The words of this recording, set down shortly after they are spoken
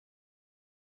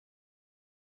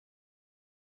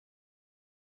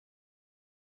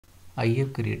I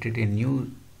have created a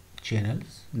new channel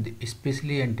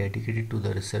especially and dedicated to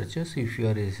the researchers. If you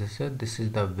are a researcher, this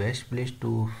is the best place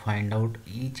to find out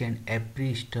each and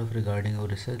every stuff regarding our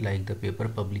research, like the paper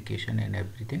publication and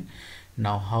everything.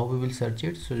 Now how we will search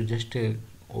it? So just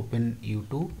open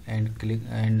YouTube and click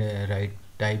and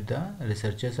type the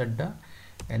researchers adda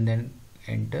and then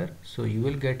enter. So you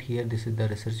will get here, this is the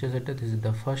researchers adda, this is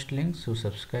the first link. So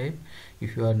subscribe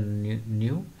if you are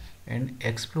new and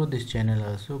explore this channel.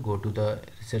 Also go to the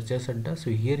researchers adda. So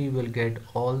here you will get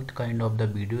all kind of the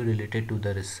video related to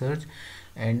the research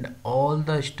and all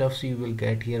the stuffs you will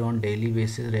get here on daily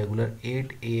basis, regular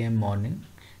 8 AM morning.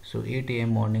 So 8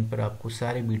 AM morning पर आपको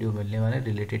सारे video मिलने वाले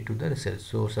related to the research.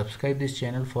 So subscribe this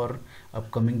channel for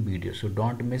upcoming video. So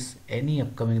don't miss any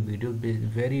upcoming video.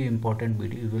 Very important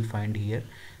video you will find here.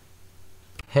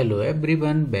 Hello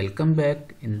everyone, welcome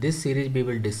back. In this series we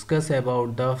will discuss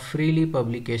about the freely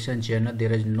publication journal.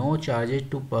 There is no charges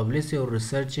to publish your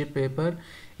research paper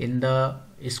in the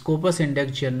Scopus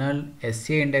index journal,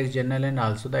 SCA index journal and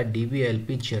also the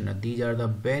DBLP journal. These are the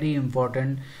very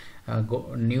important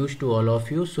news to all of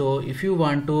you. So if you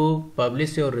want to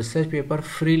publish your research paper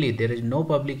freely, there is no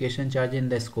publication charge in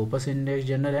the Scopus index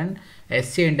journal and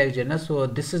SCA index journal. So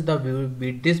this is the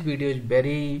this video is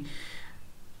very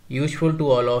useful to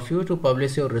all of you to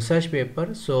publish your research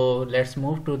paper. So let's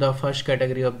move to the first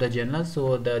category of the journal.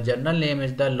 So the journal name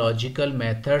is the Logical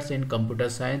Methods in Computer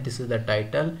Science. This is the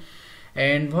title.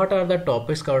 And what are the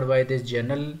topics covered by this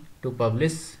journal to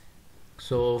publish?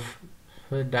 So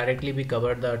directly we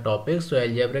cover the topics. So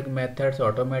algebraic methods,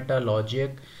 automata,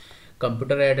 logic,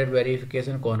 computer aided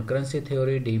verification, concurrency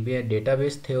theory,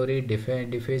 database theory,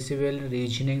 differential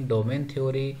reasoning, domain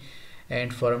theory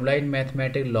and formalized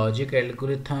mathematics, logic,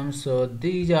 algorithms. So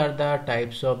these are the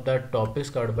types of the topics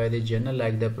covered by the journal,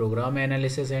 like the program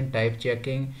analysis and type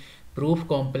checking, proof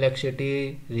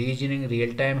complexity, reasoning,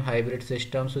 real-time hybrid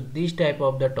system. So these type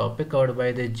of the topic covered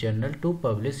by the journal to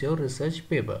publish your research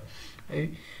paper.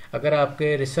 अगर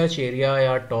आपके research area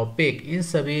या topic in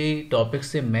सभी topic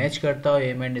से match करता हो,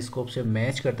 M and scope से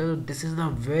match करता है, तो this is the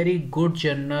very good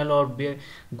journal और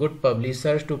good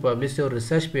publishers to publish your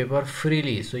research paper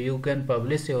freely. So you can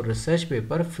publish your research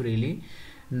paper freely.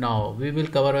 Now we will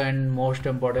cover and most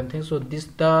important thing. So this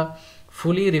the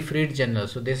fully refereed journal.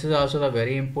 So this is also the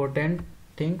very important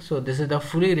thing. So this is the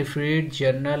fully refereed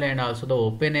journal and also the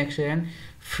open access and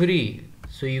free.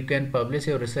 So you can publish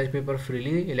your research paper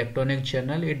freely. Electronic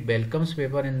journal, it welcomes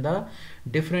paper in the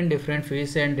different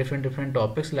fields and different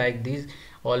topics like these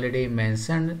already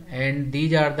mentioned, and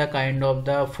these are the kind of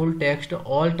the full text.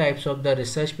 All types of the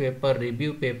research paper,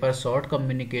 review paper, short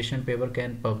communication paper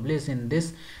can publish in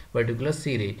this particular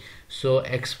series. So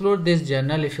explore this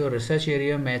journal if your research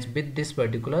area match with this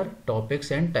particular topics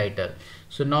and title.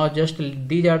 So now just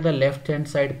these are the left hand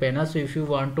side panel. So if you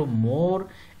want to more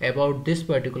about this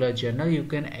particular journal, you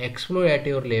can explore at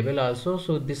your level also.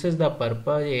 So this is the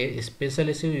purpose. A special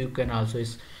issue, you can also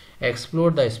explore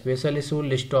the special issue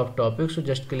list of topics. So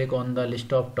just click on the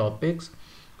list of topics.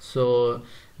 So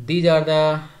these are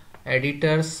the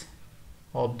editors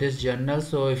of this journal.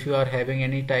 So if you are having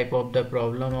any type of the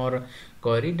problem or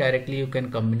query, directly you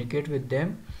can communicate with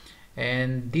them.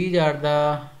 And these are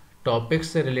the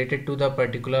topics related to the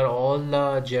particular all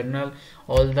the journal,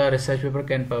 all the research paper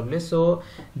can publish. So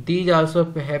these also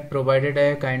have provided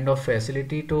a kind of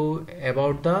facility to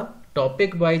about the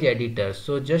topic wise editors.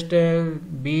 So just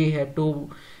we have to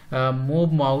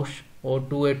move mouse or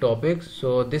to a topic.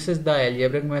 So this is the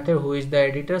algebraic method, who is the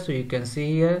editor. So you can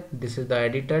see here, this is the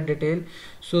editor detail.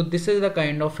 So this is the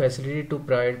kind of facility to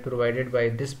provided by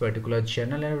this particular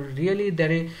journal, and really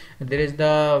there is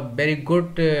the very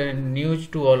good news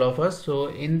to all of us. So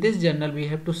in this journal we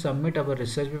have to submit our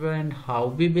research paper, and how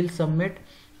we will submit?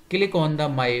 Click on the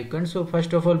my account. So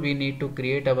first of all we need to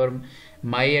create our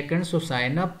my account. So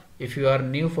sign up if you are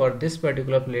new for this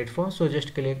particular platform. So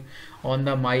just click on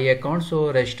the my account.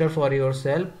 So register for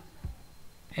yourself,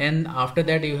 and after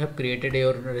that you have created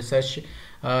your research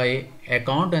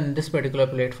account in this particular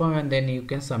platform, and then you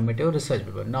can submit your research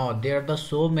paper. Now there are the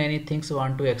so many things you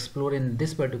want to explore in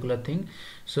this particular thing.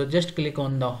 So just click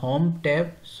on the home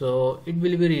tab. So it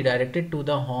will be redirected to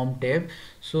the home tab.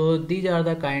 So these are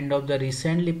the kind of the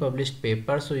recently published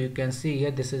papers. So you can see here,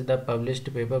 this is the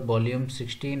published paper volume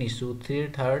 16 issue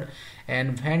 3rd,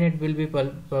 and when it will be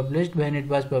published, when it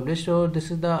was published. So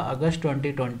this is the August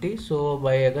 2020. So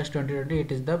by August 2020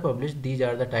 it is the published. These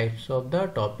are the types of the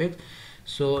topics.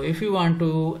 So if you want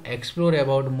to explore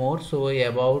about more, so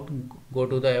about go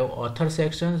to the author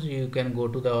sections. You can go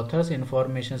to the authors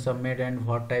information submit and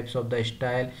what types of the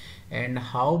style and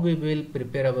how we will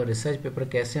prepare our research paper,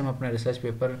 कैसे हम अपना research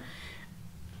paper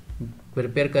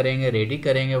prepare करेंगे, ready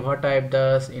करेंगे, what type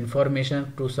the information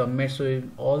to submit, so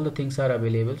all the things are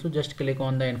available. So just click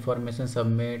on the information,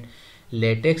 submit,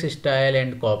 latex style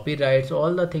and copyrights,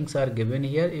 all the things are given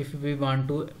here. If we want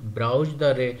to browse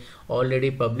the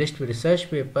already published research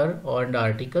paper or the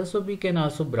article, so we can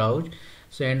also browse.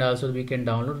 So and also we can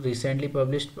download recently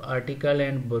published article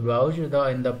and browse the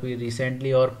in the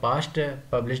recently or past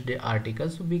published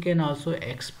articles. So we can also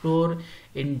explore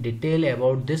in detail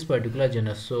about this particular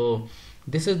journal. So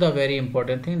this is the very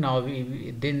important thing. Now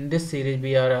in this series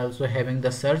we are also having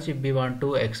the search. If we want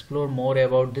to explore more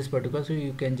about this particular, so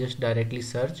you can just directly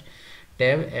search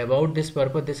tab about this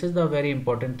purpose. This is the very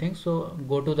important thing. So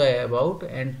go to the about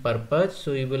and purpose,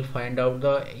 so you will find out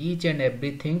the each and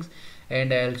everything,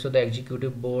 and also the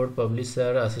executive board,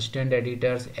 publisher, assistant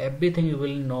editors, everything you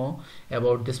will know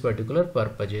about this particular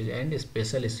purposes and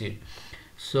special issue.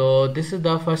 So this is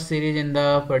the first series in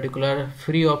the particular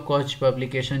free of cost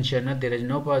publication journal. There is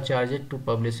no charge to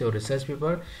publish your research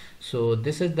paper. So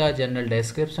this is the journal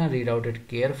description. Read out it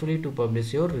carefully to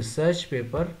publish your research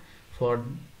paper for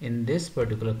in this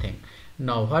particular thing.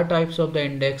 Now what types of the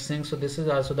indexing? So this is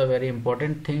also the very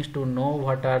important things to know,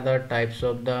 what are the types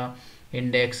of the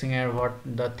indexing and what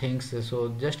the things. So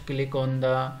just click on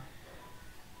the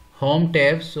home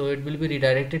tab, so it will be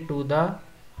redirected to the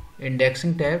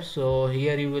indexing tab. So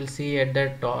here you will see at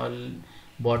the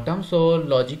bottom, so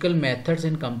logical methods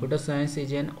in computer science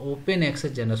is an open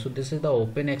access journal. So this is the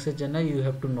open access journal, you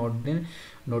have to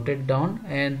note it down.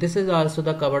 And this is also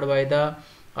the covered by the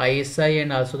ISI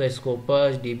and also the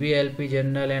Scopus, DBLP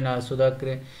journal, and also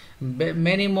the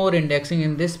many more indexing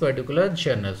in this particular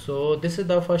journal. So this is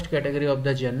the first category of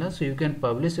the journal. So you can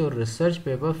publish your research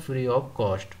paper free of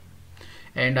cost,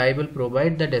 and I will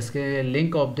provide the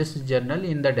link of this journal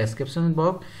in the description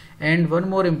box. And one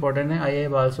more important thing, I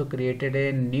have also created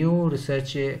a new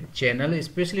research channel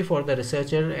especially for the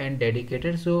researcher and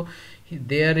dedicated. So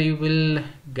there you will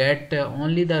get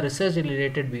only the research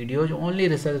related videos, only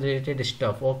research related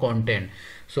stuff or content.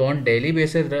 So on daily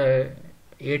basis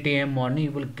 8 AM morning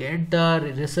you will get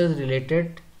the research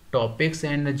related topics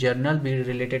and journal be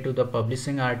related to the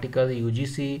publishing article,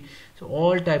 UGC. So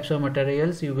all types of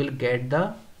materials you will get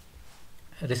the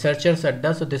researchers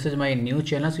adda. So this is my new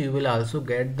channel, so you will also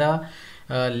get the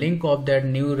link of that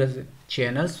new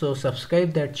channel. So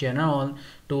subscribe that channel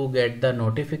to get the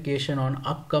notification on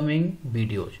upcoming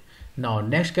videos. Now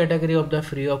next category of the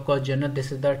free of cost journal,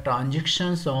 this is the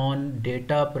transactions on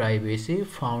data privacy,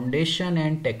 foundation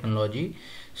and technology.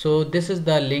 So this is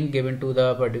the link given to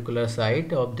the particular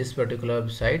site of this particular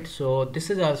site. So this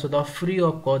is also the free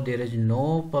of cost. There is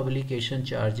no publication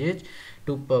charges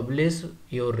to publish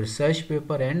your research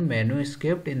paper and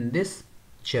manuscript in this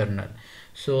journal.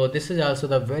 So this is also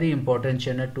the very important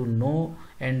journal to know,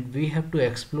 and we have to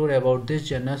explore about this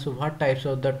journal. So what types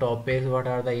of the topics, what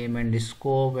are the aim and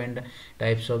scope and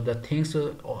types of the things,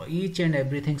 so each and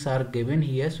everything are given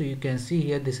here. So you can see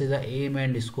here this is the aim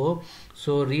and scope.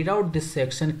 So read out this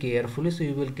section carefully, so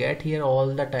you will get here all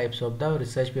the types of the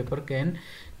research paper can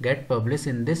get published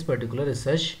in this particular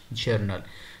research journal.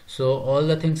 So all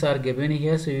the things are given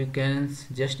here, so you can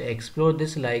just explore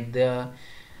this. Like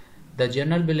the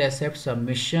journal will accept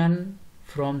submission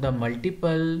from the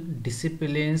multiple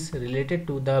disciplines related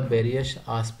to the various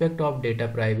aspect of data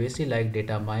privacy, like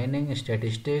data mining,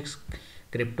 statistics,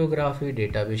 cryptography,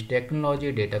 database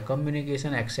technology, data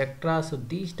communication, etc. So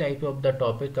these type of the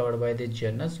topic covered by this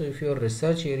journal. So if your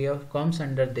research area comes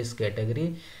under this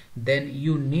category, then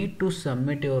you need to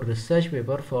submit your research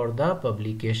paper for the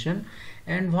publication.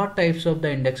 And what types of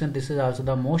the indexing, this is also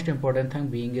the most important thing.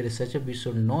 Being a researcher, we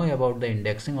should know about the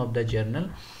indexing of the journal.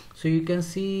 So you can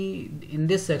see in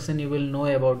this section you will know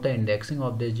about the indexing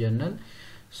of this journal.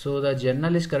 So the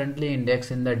journal is currently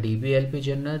indexed in the DBLP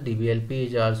journal. DBLP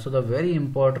is also the very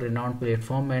important renowned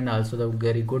platform and also the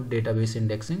very good database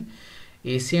indexing.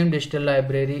 ACM Digital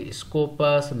Library,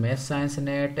 Scopus, Math Science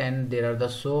Net, and there are the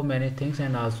so many things,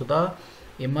 and also the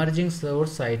emerging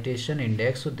source citation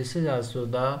index. So this is also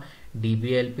the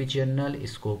DBLP journal,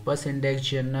 Scopus index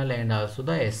journal, and also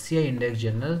the SCI index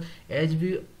journal. As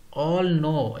we all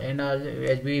know, and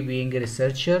as we being a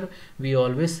researcher, we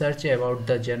always search about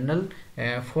the journal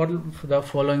for the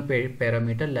following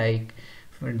parameter, like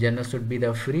journal should be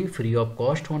the free of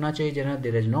cost होना चाहिए journal,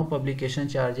 there is no publication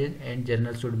charges, and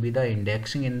journal should be the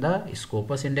indexing in the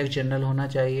Scopus index journal होना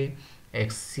चाहिए,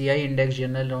 XCI index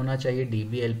journal होना चाहिए,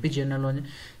 DBLP journal होना.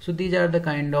 So these are the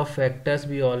kind of factors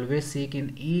we always seek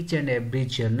in each and every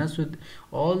journal. So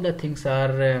all the things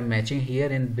are matching here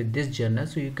in with this journal.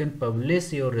 So you can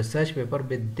publish your research paper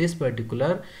with this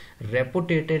particular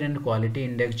reputed and quality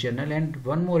index journal. And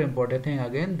one more important thing,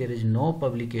 again, there is no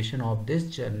publication of this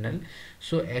journal.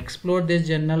 So explore this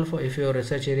journal for if your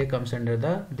research area comes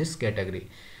under this category.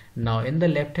 Now in the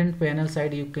left hand panel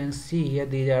side, you can see here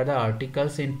these are the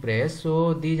articles in press.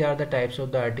 So these are the types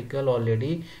of the article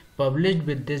already published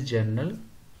with this journal.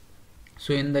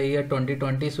 So in the year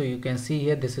 2020, so you can see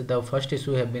here this is the first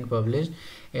issue have been published.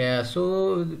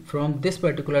 So from this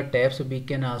particular tab, so we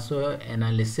can also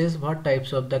analysis what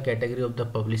types of the category of the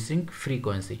publishing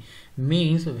frequency,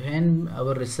 means when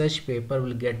our research paper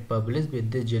will get published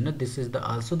with this journal. This is the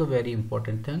also the very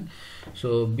important thing.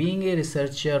 So being a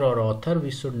researcher or author, we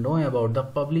should know about the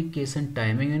publication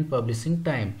timing and publishing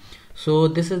time. So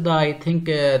this is the, I think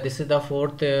this is the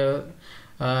fourth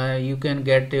you can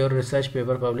get your research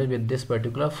paper published with this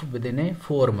particular within a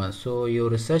 4 months. So your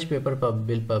research paper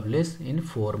will publish in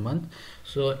 4 months.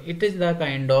 So it is the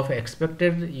kind of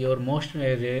expected your most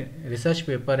research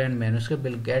paper and manuscript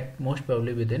will get most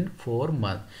probably within 4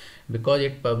 months, because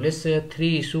it publishes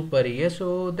 3 issues per year.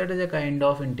 So that is a kind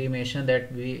of intimation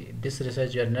that this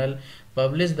research journal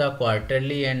publish the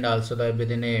quarterly, and also the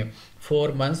within a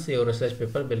 4 months your research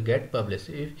paper will get published.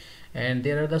 And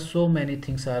there are so many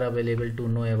things are available to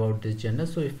know about this journal.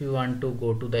 So if you want to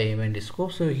go to the aim and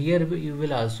scope, so here you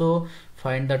will also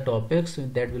find the topics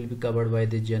that will be covered by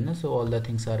this journal. So all the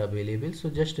things are available. So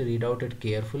just read out it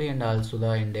carefully, and also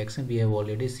the indexing we have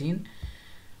already seen.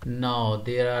 Now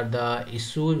there are the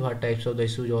issues, what types of the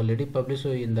issues already published.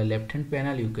 So in the left hand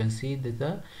panel you can see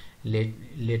the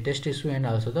latest issue and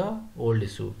also the old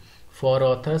issue. For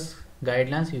authors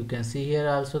guidelines, you can see here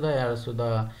also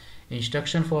the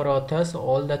instruction for authors.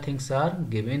 All the things are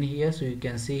given here. So you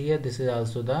can see here this is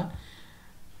also the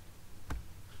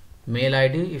mail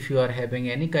ID if you are having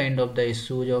any kind of the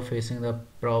issues or facing the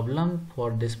problem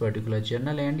for this particular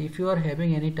journal. And if you are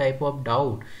having any type of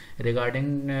doubt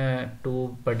regarding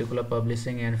to particular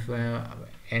publishing and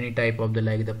any type of the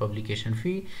like the publication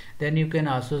fee, then you can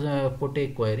also put a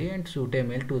query and shoot a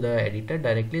mail to the editor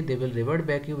directly. They will revert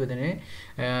back you within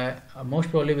a most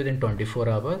probably within 24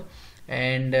 hours.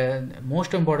 And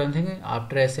most important thing,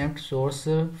 after assembly source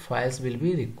files will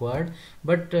be required.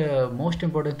 But most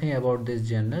important thing about this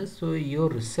journal, so your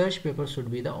research paper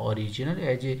should be the original,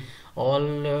 as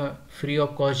all free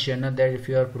of cost journal that if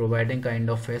you are providing kind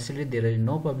of facility, there is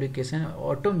no publication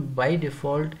auto by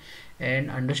default and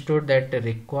understood that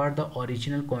require the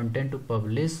original content to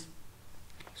publish.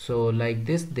 So like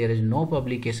this, there is no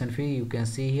publication fee. You can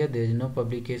see here there is no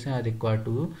publication are required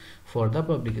to for the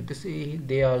publication. This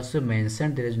they also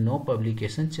mentioned there is no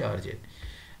publication charges.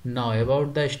 Now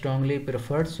about the strongly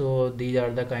preferred, so these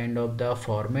are the kind of the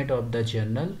format of the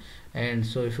journal. And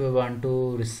so if you want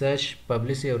to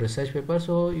publish your research paper,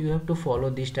 so you have to follow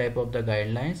this type of the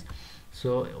guidelines.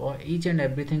 So each and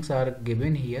everything are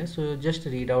given here. So just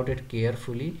read out it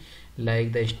carefully,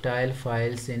 like the style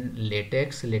files in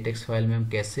latex file में हम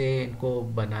कैसे इनको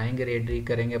बनाएंगे, ready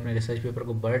करेंगे अपने research paper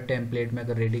को word template में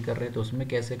अगर रेडी कर रहे हैं तो उसमें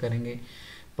कैसे करेंगे,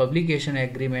 पब्लिकेशन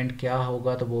एग्रीमेंट क्या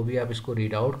होगा, तो वो भी आप इसको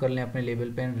रीड आउट कर लें अपने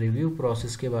लेवल पे. रिव्यू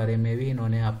प्रोसेस के बारे में भी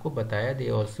इन्होंने आपको बताया. They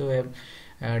also have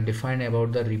defined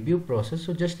about the review process.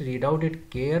 So just read out it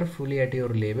carefully at your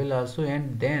level also.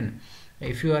 And then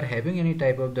if you are having any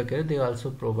type of the query, they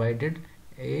also provided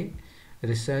a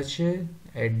research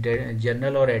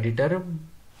journal or editor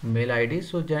mail ID,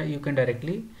 so you can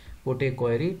directly put a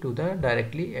query to the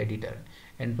directly editor.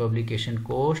 And publication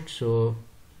cost, so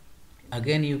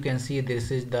again you can see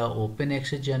this is the open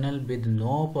access journal with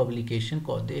no publication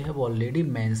cost. They have already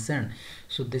mentioned,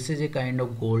 so this is a kind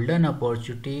of golden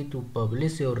opportunity to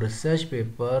publish your research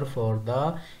paper for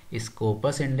the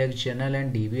Scopus index journal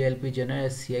and DBLP journal,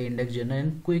 SCI index journal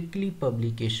and quickly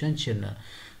publication journal.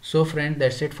 So friends,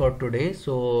 that's it for today.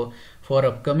 So for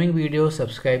upcoming videos,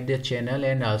 subscribe the channel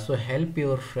and also help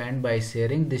your friend by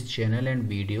sharing this channel and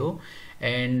video.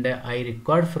 And I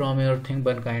record from your thing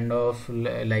one kind of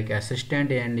like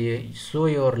assistant and show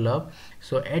your love.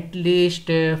 So at least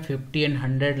 50 and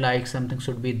 100 likes something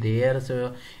should be there.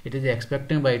 So it is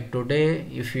expecting by today.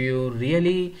 If you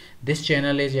really this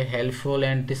channel is helpful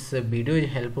and this video is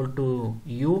helpful to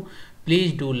you,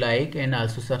 please do like and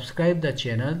also subscribe the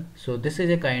channel. So this is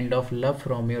a kind of love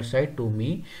from your side to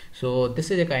me. So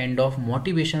this is a kind of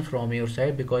motivation from your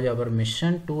side, because our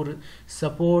mission to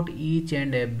support each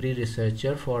and every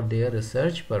researcher for their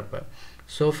research purpose.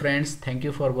 So friends, thank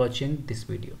you for watching this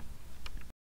video.